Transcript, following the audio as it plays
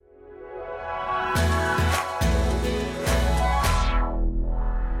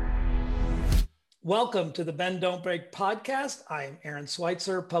Welcome to the Bend Don't Break podcast. I am Aaron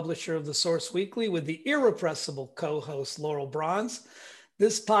Schweitzer, publisher of The Source Weekly, with the irrepressible co-host Laurel Bronze.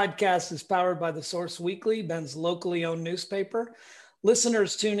 This podcast is powered by The Source Weekly, Bend's locally owned newspaper.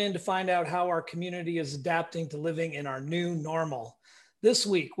 Listeners tune in to find out how our community is adapting to living in our new normal. This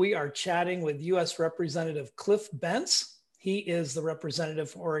week, we are chatting with U.S. Representative Cliff Bentz. He is the representative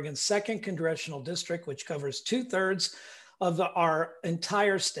for Oregon's 2nd Congressional District, which covers 2/3 of our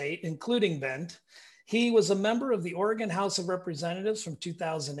entire state, including Bend. He was a member of the Oregon House of Representatives from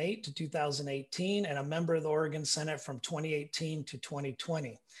 2008 to 2018 and a member of the Oregon Senate from 2018 to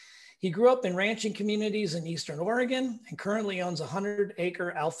 2020. He grew up in ranching communities in Eastern Oregon and currently owns a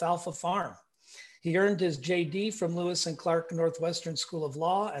 100-acre alfalfa farm. He earned his JD from Lewis and Clark Northwestern School of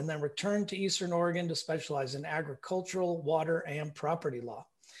Law and then returned to Eastern Oregon to specialize in agricultural, water, and property law.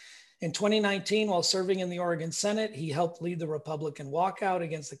 In 2019, while serving in the Oregon Senate, he helped lead the Republican walkout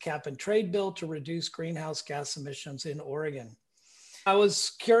against the cap and trade bill to reduce greenhouse gas emissions in Oregon. I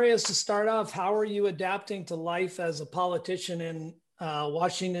was curious to start off, how are you adapting to life as a politician in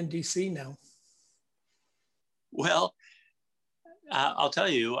Washington, D.C. now? Well, I'll tell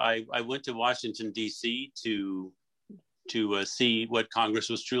you, I went to Washington, D.C. to see what Congress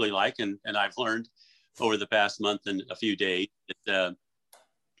was truly like, and I've learned over the past month and a few days that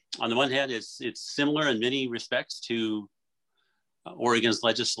on the one hand, it's similar in many respects to Oregon's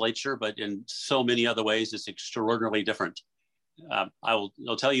legislature, but in so many other ways, it's extraordinarily different. I'll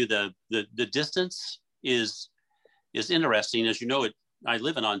tell you the distance is interesting. As you know, I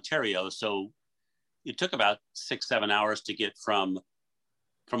live in Ontario, so it took about 6-7 hours to get from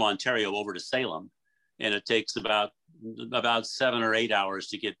Ontario over to Salem, and it takes about 7 or 8 hours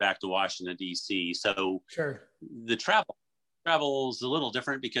to get back to Washington, D.C. So sure, the travel is a little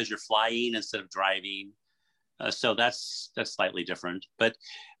different because you're flying instead of driving. So that's slightly different. But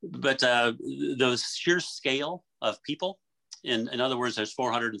the sheer scale of people, in other words, there's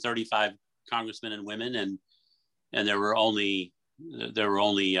 435 congressmen and women, and there were only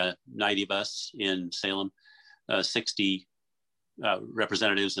 90 of us in Salem, 60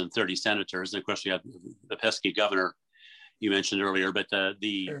 representatives and 30 senators. And of course, we have the pesky governor you mentioned earlier. But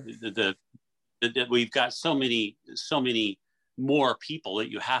we've got so many more people that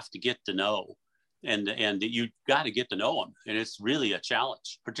you have to get to know, and you got to get to know them, and it's really a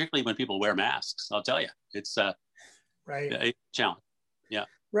challenge, particularly when people wear masks. I'll tell you, it's right, a challenge. Yeah,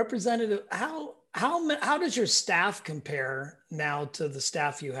 Representative, how does your staff compare now to the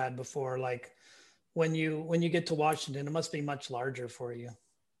staff you had before? Like when you get to Washington, it must be much larger for you.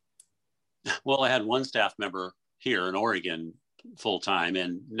 Well, I had one staff member here in Oregon full time,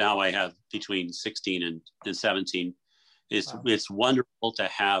 and now I have between 16 and 17. It's wonderful to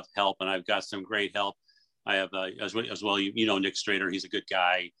have help, and I've got some great help. I have as well. You know Nick Strader, he's a good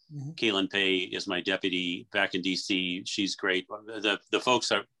guy. Mm-hmm. Kaylin Pay is my deputy back in DC. She's great. The folks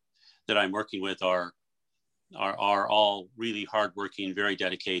that I'm working with are all really hardworking, very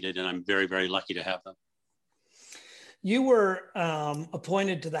dedicated, and I'm very, very lucky to have them. You were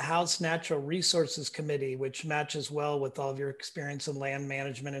appointed to the House Natural Resources Committee, which matches well with all of your experience in land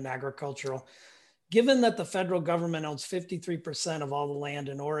management and agricultural. Given that the federal government owns 53% of all the land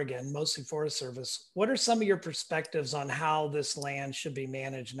in Oregon, mostly Forest Service, what are some of your perspectives on how this land should be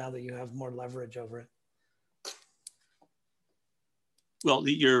managed now that you have more leverage over it? Well,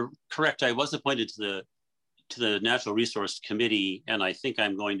 you're correct. I was appointed to the Natural Resource Committee, and I think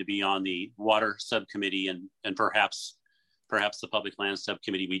I'm going to be on the Water Subcommittee and perhaps the Public Land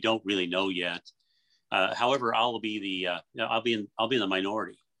Subcommittee. We don't really know yet. However, I'll be in the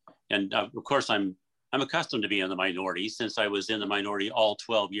minority, and of course I'm accustomed to being in the minority since I was in the minority all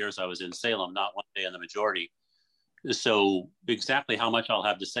 12 years I was in Salem, not one day in the majority. So exactly how much I'll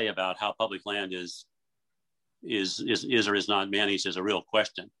have to say about how public land is or is not managed is a real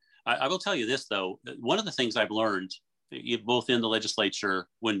question. I will tell you this, though. One of the things I've learned, both in the legislature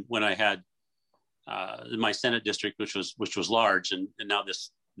when I had my Senate district, which was large, and now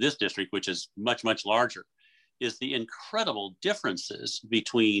this district, which is much, much larger, is the incredible differences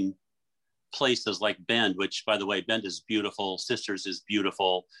between places like Bend, which, by the way, Bend is beautiful, Sisters is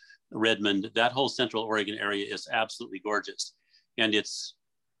beautiful, Redmond, that whole Central Oregon area is absolutely gorgeous, and it's.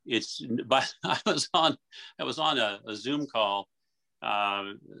 But I was on a Zoom call.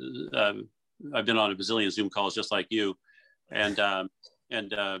 I've been on a bazillion Zoom calls just like you, and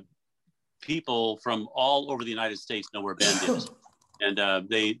people from all over the United States know where Bend is, and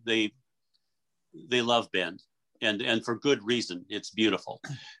they love Bend, and for good reason. It's beautiful.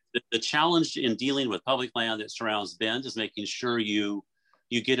 The challenge in dealing with public land that surrounds Bend is making sure you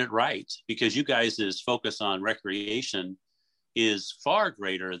get it right, because you guys' focus on recreation is far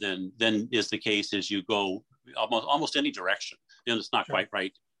greater than is the case as you go almost any direction. It's not quite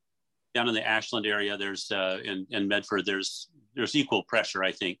right. Down in the Ashland area, there's in Medford, there's equal pressure,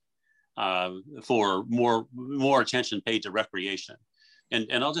 I think, for more attention paid to recreation.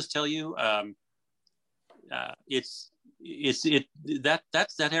 And I'll just tell you, that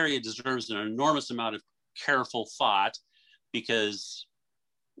area deserves an enormous amount of careful thought, because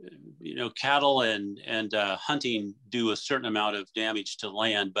cattle and hunting do a certain amount of damage to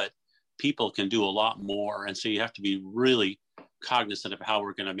land, but people can do a lot more. And so you have to be really cognizant of how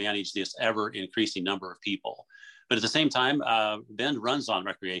we're going to manage this ever increasing number of people. But at the same time, Bend runs on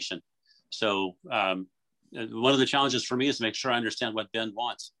recreation. So one of the challenges for me is to make sure I understand what Bend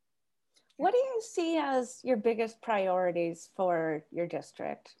wants. What do you see as your biggest priorities for your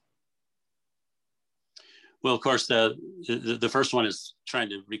district? Well, of course, the first one is trying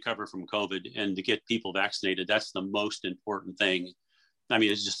to recover from COVID and to get people vaccinated. That's the most important thing. I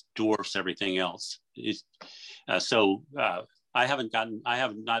mean, it just dwarfs everything else. I have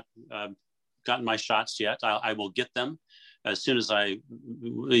not gotten my shots yet. I will get them as soon as they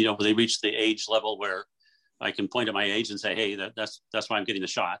reach the age level where I can point at my age and say, hey, that's why I'm getting the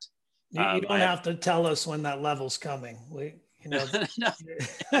shot. You don't have to tell us when that level's coming.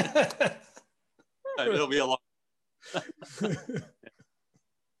 It'll be a long.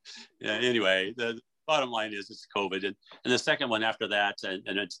 Yeah. Anyway, the bottom line is it's COVID, and the second one after that,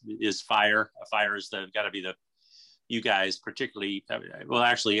 and it is fire. Fire is got to be you guys particularly. Well,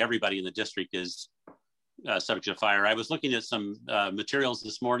 actually, everybody in the district is subject to fire. I was looking at some materials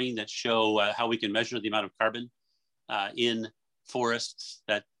this morning that show how we can measure the amount of carbon in forests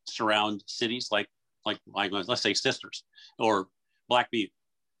that surround cities, like let's say Sisters or Black Butte.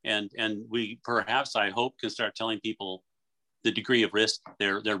 And we perhaps, I hope, can start telling people the degree of risk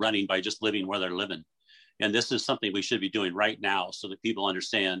they're running by just living where they're living. And this is something we should be doing right now so that people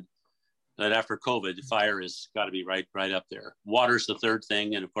understand that after COVID, fire has got to be right up there. Water's the third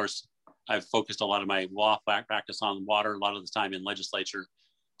thing. And of course, I've focused a lot of my law practice on water a lot of the time in legislature.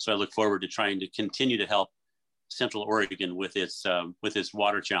 So I look forward to trying to continue to help Central Oregon with its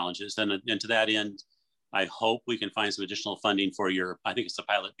water challenges. And to that end, I hope we can find some additional funding for I think it's the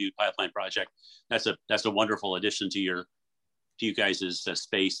Pilot Butte Pipeline project. That's a wonderful addition to you guys'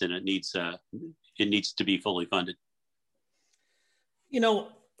 space, and it needs to be fully funded.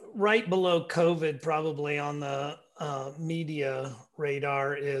 Right below COVID, probably on the media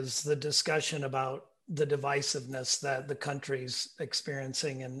radar, is the discussion about the divisiveness that the country's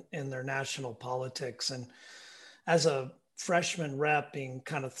experiencing in their national politics. And as a freshman rep being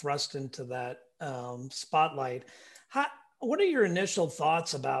kind of thrust into that spotlight, what are your initial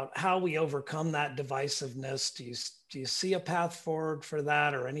thoughts about how we overcome that divisiveness? Do you see a path forward for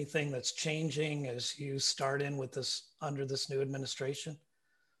that, or anything that's changing as you start in with this under this new administration?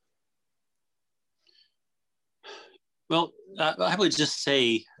 Well, I would just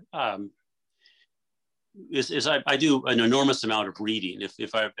say I do an enormous amount of reading. If you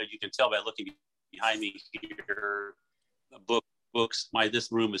can tell by looking behind me here, books.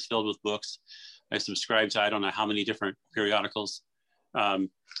 This room is filled with books. I subscribe to I don't know how many different periodicals. I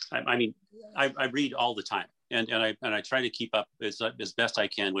read all the time, and I try to keep up as best I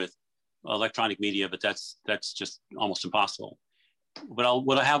can with electronic media, but that's just almost impossible. But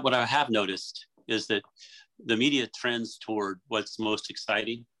what I have noticed is that the media trends toward what's most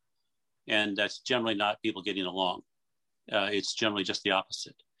exciting, and that's generally not people getting along. It's generally just the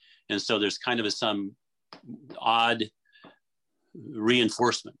opposite. And so there's kind of some odd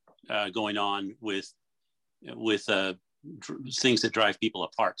reinforcement going on with things that drive people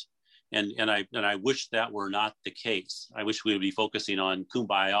apart. And I wish that were not the case. I wish we would be focusing on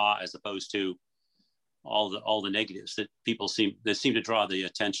kumbaya as opposed to all the negatives that seem to draw the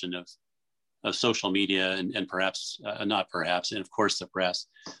attention of social media and perhaps not perhaps, and of course the press.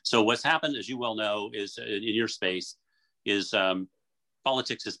 So what's happened, as you well know, is in your space is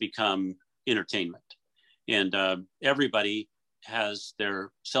politics has become entertainment, and everybody has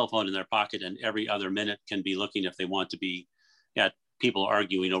their cell phone in their pocket, and every other minute can be looking, if they want to be, at people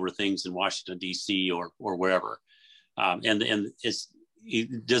arguing over things in Washington D.C. or wherever. And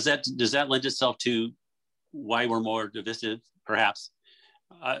does that lend itself to why we're more divisive? Perhaps.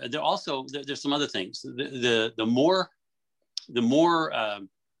 There's some other things. The more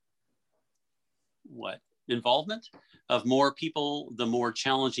involvement of more people, the more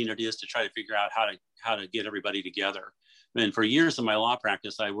challenging it is to try to figure out how to get everybody together. And for years in my law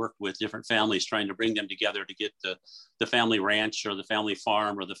practice, I worked with different families trying to bring them together to get the family ranch or the family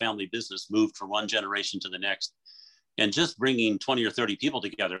farm or the family business moved from one generation to the next. And just bringing 20 or 30 people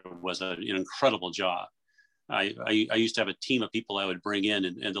together was an incredible job. I used to have a team of people I would bring in,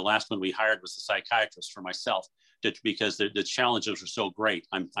 and the last one we hired was a psychiatrist for myself, because the challenges were so great.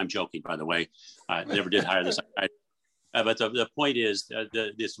 I'm joking, by the way. I never did hire the psychiatrist. But the point is,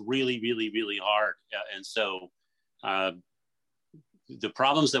 it's really, really, really hard. And so the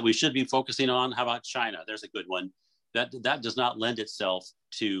problems that we should be focusing on, how about China? There's a good one. That does not lend itself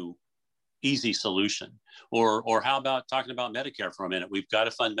to easy solution. Or how about talking about Medicare for a minute? We've got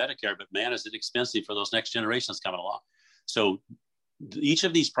to fund Medicare, but man, is it expensive for those next generations coming along. So each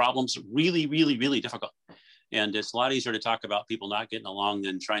of these problems really, really, really difficult. And it's a lot easier to talk about people not getting along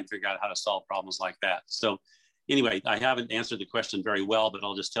than trying to figure out how to solve problems like that. So anyway, I haven't answered the question very well, but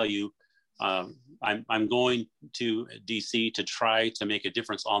I'll just tell you, I'm going to DC to try to make a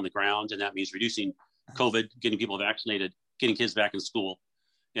difference on the ground. And that means reducing COVID, getting people vaccinated, getting kids back in school,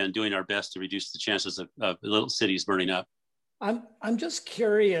 and doing our best to reduce the chances of little cities burning up. I'm just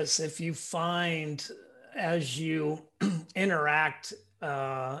curious if you find, as you interact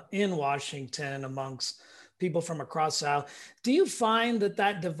in Washington amongst people from across the aisle, do you find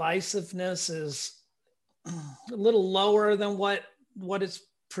that divisiveness is a little lower than what it's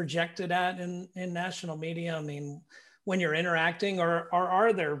projected at in national media? I mean, when you're interacting, or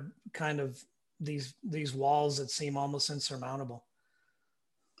are there kind of these walls that seem almost insurmountable?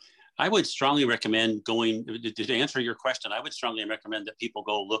 I would strongly recommend to answer your question, I would strongly recommend that people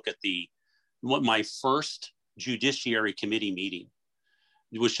go look at my first Judiciary Committee meeting,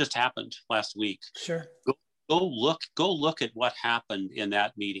 which just happened last week. Sure. Go look at what happened in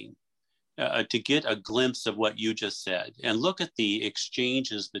that meeting to get a glimpse of what you just said, and look at the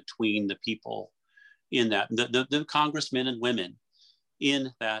exchanges between the people in that, the congressmen and women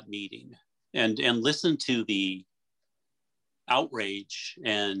in that meeting, and listen to the outrage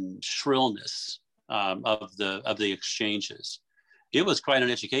and shrillness of the exchanges. It was quite an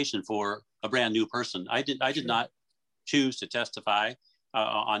education for a brand new person. I did not choose to testify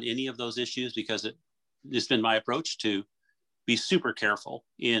on any of those issues, because it's been my approach to be super careful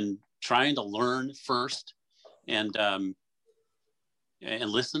in trying to learn first and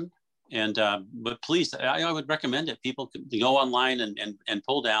listen. But please, I would recommend it. People can go online and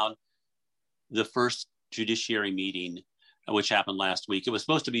pull down the first judiciary meeting, which happened last week. It was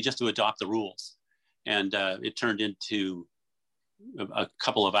supposed to be just to adopt the rules, and it turned into a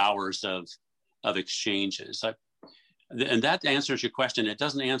couple of hours of exchanges. And that answers your question. It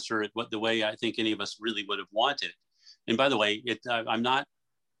doesn't answer it the way I think any of us really would have wanted. And by the way, I'm not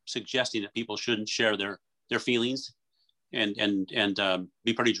suggesting that people shouldn't share their feelings and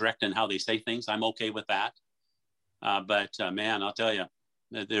be pretty direct in how they say things. I'm okay with that. But man, I'll tell you,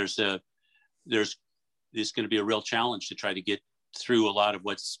 there's going to be a real challenge to try to get through a lot of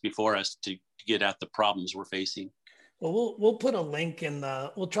what's before us to get at the problems we're facing. Well, we'll put a link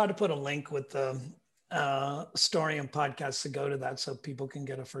we'll try to put a link with the story and podcast to go to that, so people can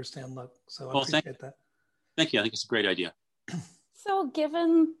get a firsthand look. So I appreciate that. Thank you. I think it's a great idea. So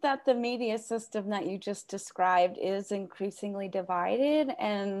given that the media system that you just described is increasingly divided,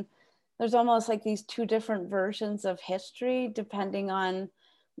 and there's almost like these two different versions of history depending on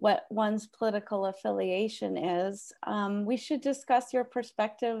what one's political affiliation is, we should discuss your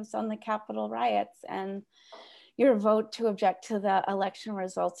perspectives on the Capitol riots and your vote to object to the election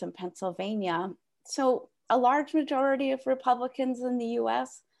results in Pennsylvania. So a large majority of Republicans in the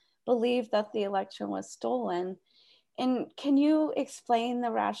US believe that the election was stolen. And can you explain the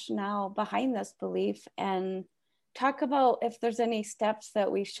rationale behind this belief, and talk about if there's any steps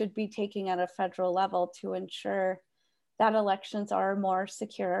that we should be taking at a federal level to ensure that elections are more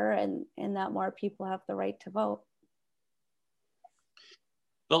secure and that more people have the right to vote?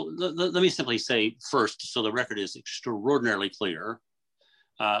 Well, let me simply say first, so the record is extraordinarily clear,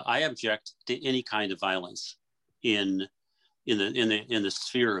 I object to any kind of violence in the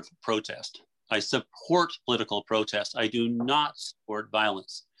sphere of protest. I support political protest. I do not support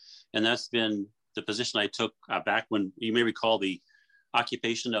violence. And that's been the position I took back when, you may recall, the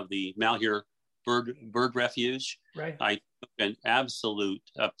occupation of the Malheur bird refuge. Right. I took an absolute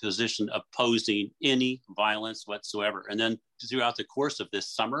position opposing any violence whatsoever. And then throughout the course of this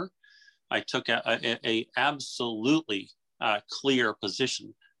summer, I took a absolutely clear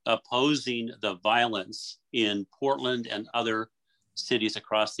position opposing the violence in Portland and other cities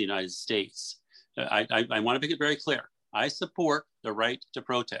across the United States. I want to make it very clear. I support the right to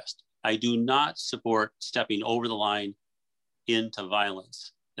protest. I do not support stepping over the line into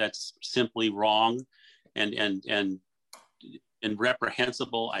violence. That's simply wrong and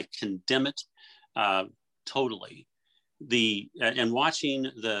reprehensible. I condemn it totally. And watching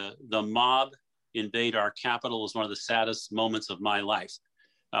the mob invade our Capitol was one of the saddest moments of my life.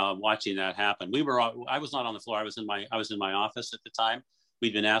 watching that happen. I was not on the floor. I was in my office at the time.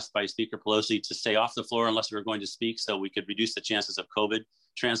 We'd been asked by Speaker Pelosi to stay off the floor unless we were going to speak, so we could reduce the chances of COVID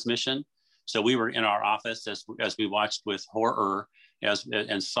transmission. So we were in our office as we watched with horror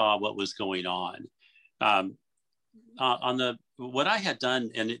and saw what was going on. What I had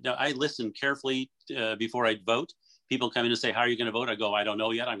done, and I listened carefully before I'd vote. People come in and say, "How are you going to vote?" I go, "I don't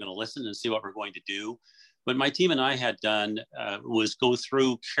know yet. I'm going to listen and see what we're going to do." What my team and I had done was go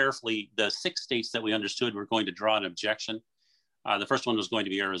through carefully the 6 states that we understood were going to draw an objection. The first one was going to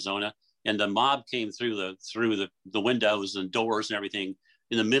be Arizona, and the mob came through the windows and doors and everything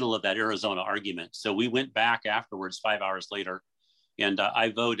in the middle of that Arizona argument. So we went back afterwards 5 hours later, and I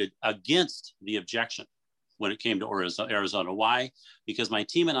voted against the objection when it came to Arizona. Why? Because my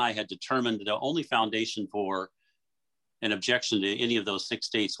team and I had determined the only foundation for an objection to any of those 6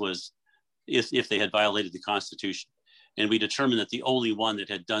 states was if they had violated the Constitution. And we determined that the only one that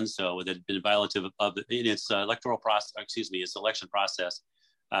had done so, that had been violative of its its election process,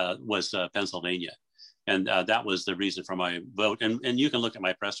 was Pennsylvania. And that was the reason for my vote. And you can look at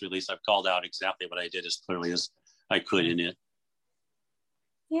my press release. I've called out exactly what I did as clearly as I could in it.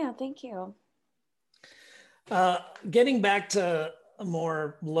 Yeah, thank you. Getting back to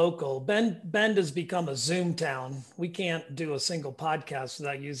more local, Bend has become a Zoom town. We can't do a single podcast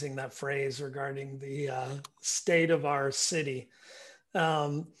without using that phrase regarding the state of our city.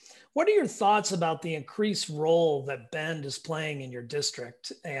 What are your thoughts about the increased role that Bend is playing in your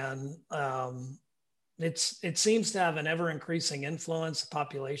district? And it seems to have an ever increasing influence. The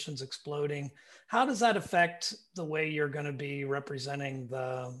population's exploding. How does that affect the way you're going to be representing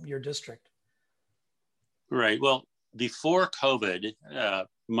your district? Right. Well, before COVID,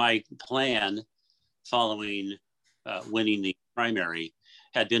 my plan following winning the primary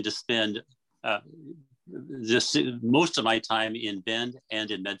had been to spend most of my time in Bend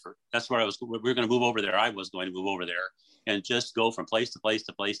and in Medford. That's where we were going to move over there. I was going to move over there and just go from place to place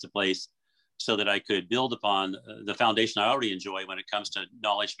to place to place so that I could build upon the foundation I already enjoy when it comes to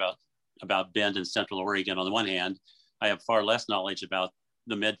knowledge about Bend and Central Oregon. On the one hand, I have far less knowledge about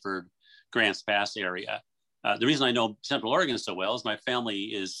the Medford, Grants Pass area. The reason I know Central Oregon so well is my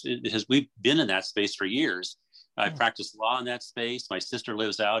family we've been in that space for years. I practiced law in that space. My sister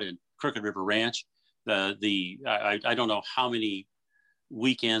lives out in Crooked River Ranch. I don't know how many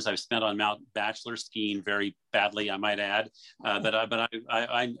weekends I've spent on Mount Bachelor skiing very badly, I might add. But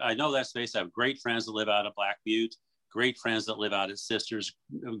I know that space. I have great friends that live out of Black Butte, great friends that live out at Sisters,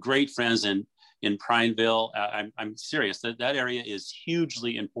 great friends in Prineville. I'm serious. That area is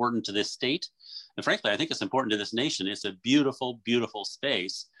hugely important to this state. And frankly, I think it's important to this nation. It's a beautiful, beautiful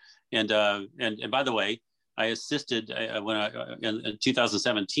space. And by the way, I assisted in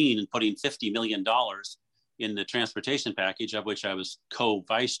 2017 in putting $50 million in the transportation package, of which I was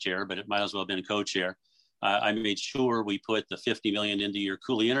co-vice chair, but it might as well have been co-chair. I made sure we put the $50 million into your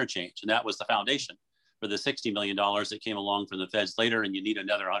Cooley interchange, and that was the foundation for the $60 million that came along from the feds later, and you need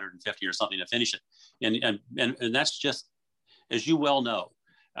another 150 or something to finish it. And that's just, as you well know,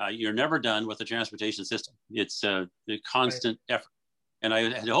 you're never done with the transportation system. It's a constant effort. And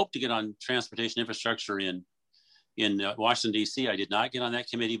I had hoped to get on transportation infrastructure in Washington, D.C. I did not get on that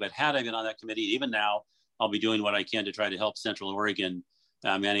committee, but had I been on that committee, even now, I'll be doing what I can to try to help Central Oregon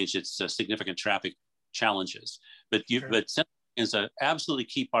manage its significant traffic challenges. But Central Oregon is an absolutely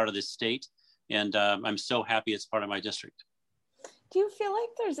key part of this state, and I'm so happy it's part of my district. Do you feel like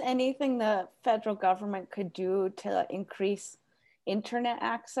there's anything the federal government could do to increase internet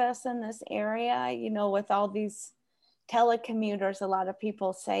access in this area? You know, with all these telecommuters, a lot of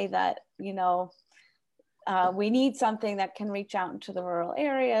people say that, we need something that can reach out into the rural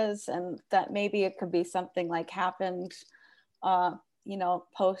areas, and that maybe it could be something like happened,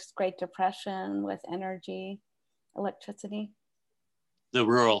 post Great Depression with electricity. The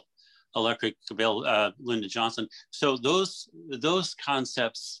rural electric bill, Lyndon Johnson. So those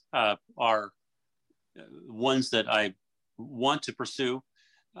concepts are ones that I want to pursue.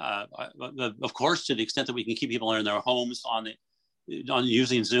 Of course, to the extent that we can keep people in their homes on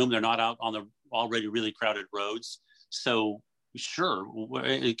using Zoom, they're not out on the already really crowded roads. So sure,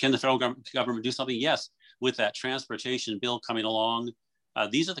 can the federal government do something? Yes, with that transportation bill coming along,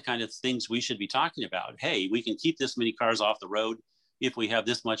 these are the kind of things we should be talking about. Hey, we can keep this many cars off the road if we have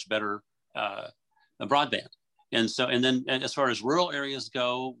this much better broadband. And then as far as rural areas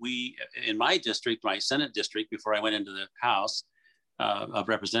go, we, in my district, my Senate district, before I went into the House of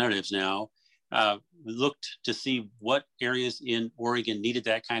Representatives now, looked to see what areas in Oregon needed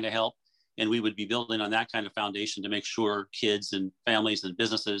that kind of help. And we would be building on that kind of foundation to make sure kids and families and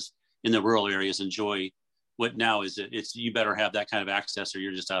businesses in the rural areas enjoy what now is it's you better have that kind of access or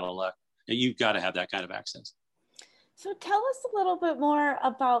you're just out of luck. You've got to have that kind of access. So tell us a little bit more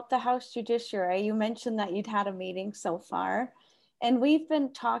about the House Judiciary. You mentioned that you'd had a meeting so far, and we've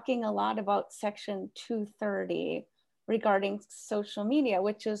been talking a lot about Section 230 regarding social media,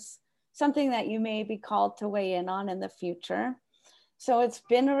 which is something that you may be called to weigh in on in the future. So it's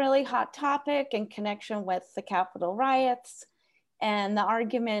been a really hot topic in connection with the Capitol riots. And the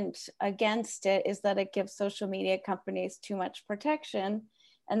argument against it is that it gives social media companies too much protection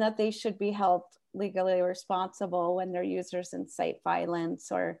and that they should be held legally responsible when their users incite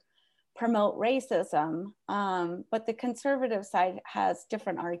violence or promote racism. But the conservative side has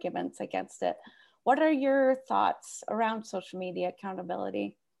different arguments against it. What are your thoughts around social media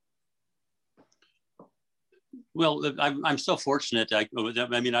accountability? Well, I'm so fortunate. I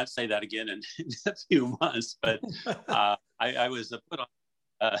mean, I'd say that again in a few months, but I was put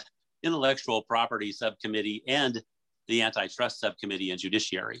on intellectual property subcommittee and the antitrust subcommittee and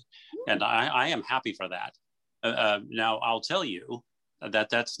judiciary, and I am happy for that. Now, I'll tell you that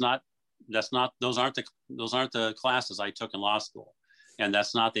those aren't the classes I took in law school, and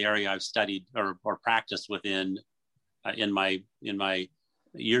that's not the area I've studied or practiced within in my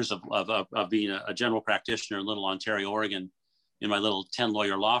years of being a general practitioner in Little Ontario, Oregon, in my little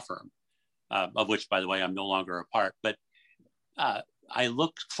 10-lawyer law firm, of which, by the way, I'm no longer a part. But I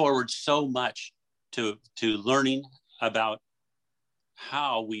look forward so much to learning about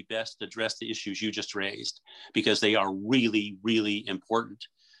how we best address the issues you just raised, because they are really, really important.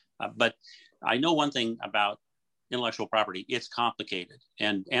 But I know one thing about intellectual property: it's complicated,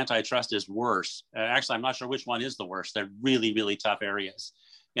 and antitrust is worse. Actually, I'm not sure which one is the worst. They're really, really tough areas.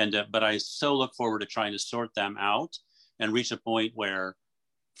 And but I so look forward to trying to sort them out and reach a point where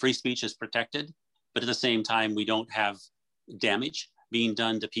free speech is protected, but at the same time, we don't have damage being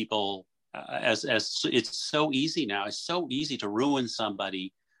done to people. As it's so easy now. It's so easy to ruin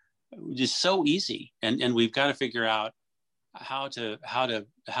somebody. It's so easy, and we've got to figure out how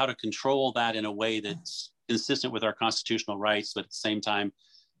to control that in a way that's consistent with our constitutional rights, but at the same time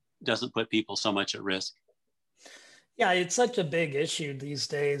doesn't put people so much at risk. Yeah, it's such a big issue these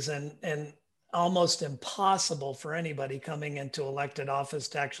days, and almost impossible for anybody coming into elected office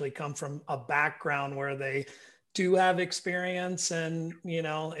to actually come from a background where they do have experience and,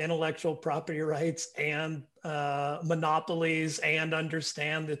 intellectual property rights and monopolies, and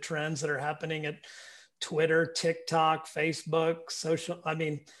understand the trends that are happening at Twitter, TikTok, Facebook, social. I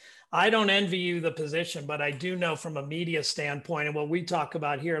mean, I don't envy you the position, but I do know from a media standpoint, and what we talk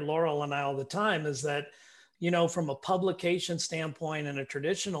about here, Laurel and I, all the time, is that, from a publication standpoint and a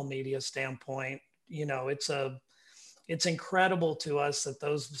traditional media standpoint, it's incredible to us that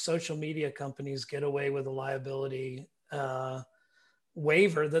those social media companies get away with a liability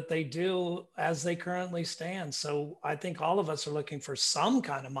waiver that they do as they currently stand. So I think all of us are looking for some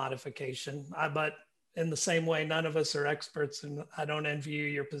kind of modification, but in the same way, none of us are experts, and I don't envy you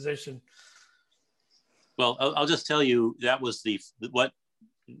your position. Well, I'll just tell you, that was the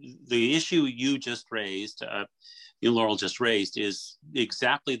issue you just raised, Laurel just raised, is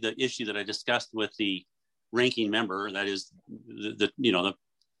exactly the issue that I discussed with the ranking member, that is the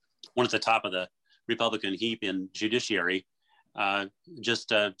one at the top of the Republican heap in judiciary,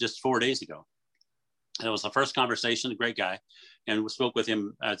 just 4 days ago. And it was the first conversation, a great guy, and we spoke with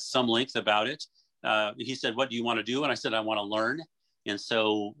him at some length about it. He said, "What do you want to do?" And I said, "I want to learn." And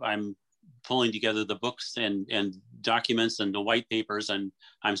so I'm pulling together the books and documents and the white papers, and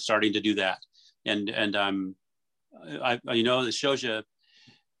I'm starting to do that. And it shows you,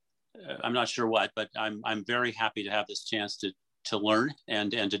 I'm not sure what, but I'm very happy to have this chance to learn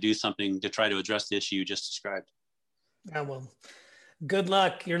and to do something to try to address the issue you just described. Yeah, well, good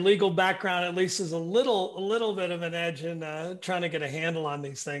luck. Your legal background at least is a little bit of an edge in trying to get a handle on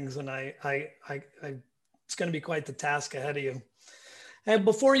these things, and it's going to be quite the task ahead of you. And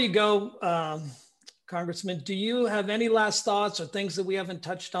before you go, Congressman, do you have any last thoughts or things that we haven't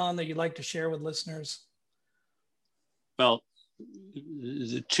touched on that you'd like to share with listeners? Well,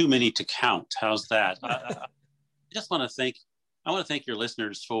 too many to count. How's that? I want to thank your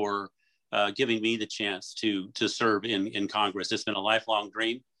listeners for giving me the chance to serve in Congress. It's been a lifelong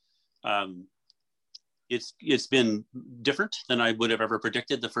dream. It's been different than I would have ever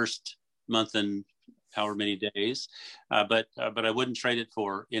predicted the first month and however many days, but I wouldn't trade it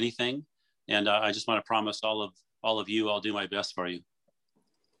for anything. And I just want to promise all of you, I'll do my best for you.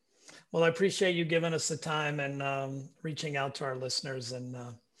 Well, I appreciate you giving us the time and reaching out to our listeners, and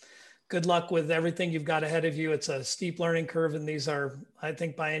good luck with everything you've got ahead of you. It's a steep learning curve, and these are, I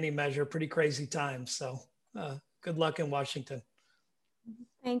think, by any measure, pretty crazy times. So good luck in Washington.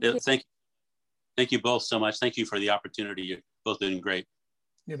 Thank you. Thank Thank you both so much. Thank you for the opportunity. You're both doing great.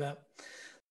 You bet.